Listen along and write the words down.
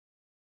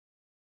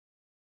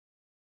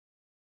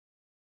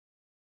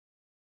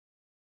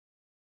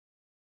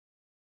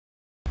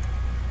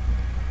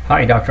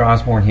Hi, Dr.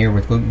 Osborne here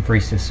with Gluten-Free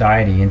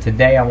Society, and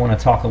today I want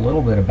to talk a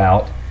little bit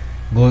about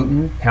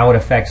gluten, how it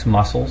affects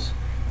muscles,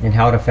 and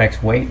how it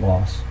affects weight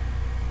loss.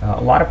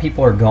 A lot of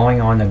people are going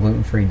on the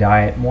gluten-free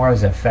diet more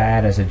as a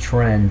fad, as a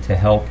trend to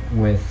help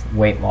with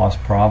weight loss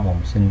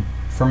problems. And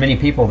for many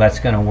people that's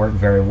going to work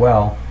very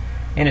well,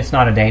 and it's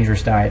not a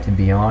dangerous diet to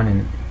be on,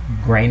 and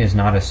grain is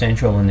not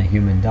essential in the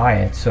human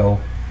diet,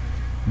 so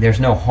there's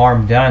no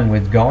harm done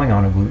with going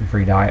on a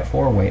gluten-free diet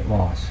for weight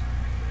loss.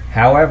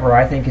 However,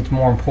 I think it's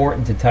more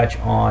important to touch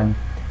on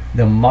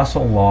the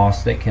muscle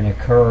loss that can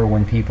occur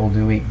when people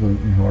do eat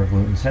gluten who are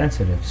gluten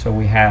sensitive. So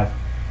we have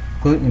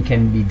gluten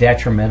can be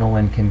detrimental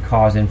and can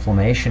cause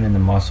inflammation in the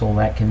muscle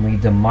that can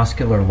lead to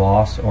muscular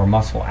loss or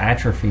muscle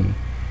atrophy.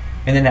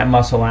 And then that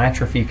muscle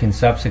atrophy can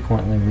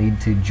subsequently lead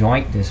to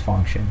joint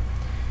dysfunction.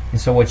 And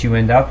so what you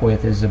end up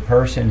with is a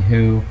person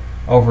who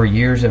over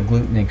years of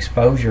gluten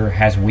exposure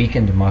has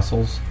weakened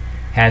muscles,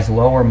 has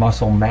lower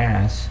muscle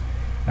mass,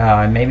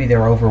 maybe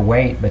they're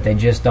overweight, but they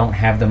just don't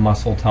have the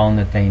muscle tone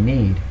that they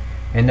need.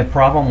 And the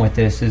problem with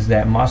this is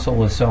that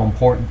muscle is so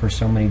important for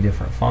so many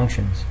different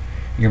functions.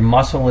 Your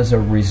muscle is a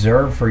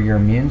reserve for your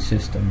immune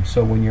system.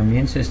 So when your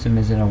immune system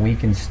is in a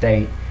weakened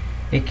state,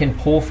 it can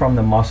pull from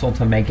the muscle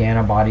to make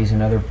antibodies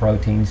and other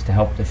proteins to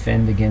help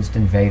defend against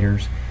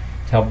invaders,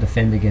 to help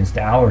defend against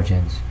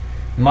allergens.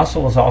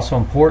 Muscle is also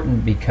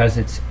important because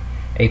it's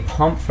a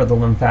pump for the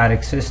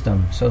lymphatic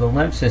system. So the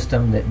lymph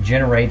system that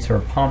generates or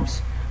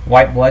pumps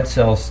white blood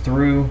cells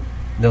through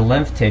the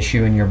lymph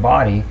tissue in your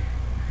body,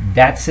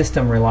 that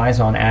system relies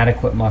on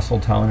adequate muscle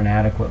tone and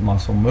adequate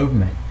muscle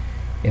movement.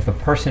 If a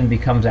person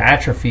becomes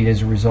atrophied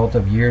as a result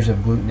of years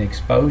of gluten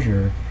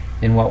exposure,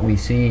 then what we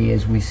see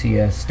is we see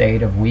a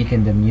state of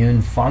weakened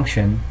immune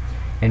function,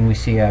 and we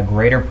see a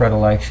greater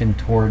predilection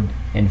toward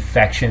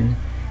infection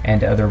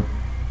and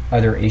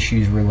other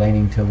issues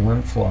relating to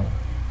lymph flow.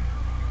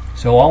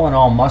 So all in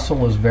all,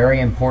 muscle is very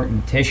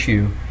important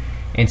tissue.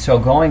 And so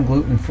going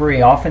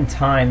gluten-free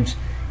oftentimes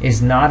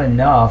is not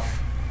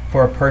enough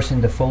for a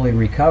person to fully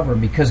recover,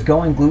 because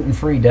going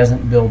gluten-free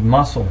doesn't build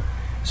muscle.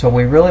 So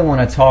we really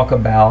want to talk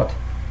about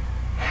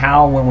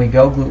how, when we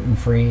go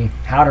gluten-free,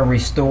 how to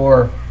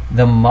restore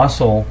the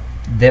muscle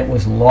that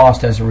was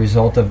lost as a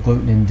result of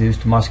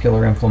gluten-induced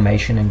muscular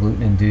inflammation and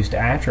gluten-induced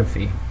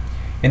atrophy.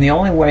 And the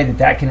only way that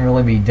that can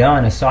really be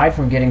done, aside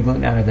from getting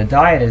gluten out of the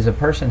diet, is a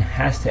person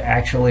has to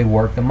actually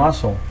work the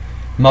muscle.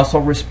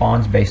 Muscle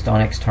responds based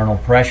on external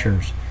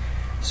pressures.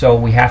 So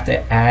we have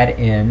to add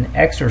in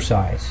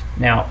exercise.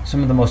 Now,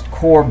 some of the most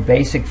core,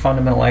 basic,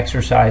 fundamental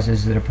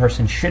exercises that a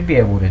person should be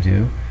able to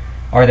do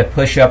are the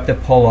push-up, the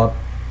pull-up,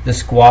 the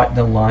squat,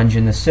 the lunge,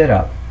 and the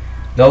sit-up.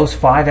 Those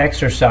 5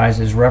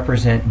 exercises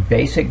represent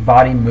basic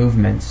body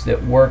movements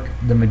that work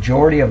the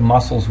majority of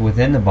muscles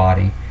within the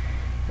body,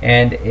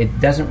 and it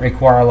doesn't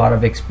require a lot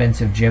of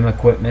expensive gym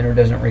equipment or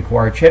doesn't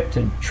require a trip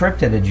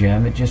to the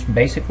gym. It just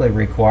basically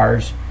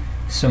requires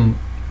some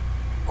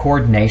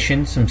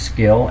coordination, some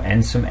skill,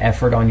 and some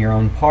effort on your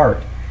own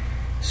part.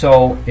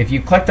 So if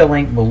you click the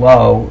link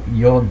below,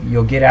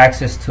 you'll get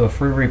access to a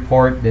free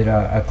report that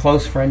a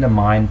close friend of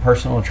mine,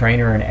 personal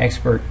trainer and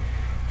expert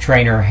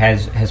trainer,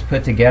 has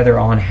put together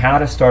on how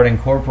to start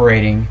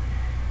incorporating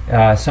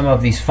some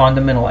of these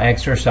fundamental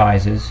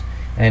exercises,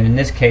 and in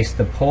this case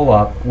the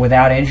pull-up,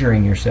 without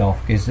injuring yourself,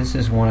 because this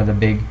is one of the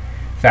big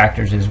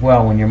factors as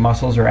well. When your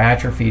muscles are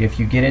atrophied, if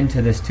you get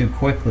into this too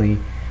quickly,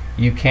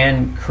 you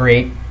can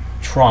create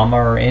trauma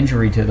or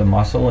injury to the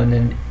muscle, and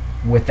then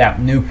with that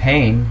new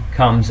pain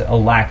comes a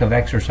lack of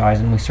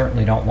exercise, and we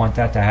certainly don't want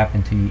that to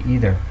happen to you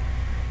either.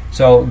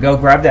 So go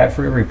grab that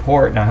free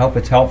report, and I hope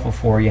it's helpful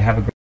for you. Have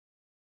a great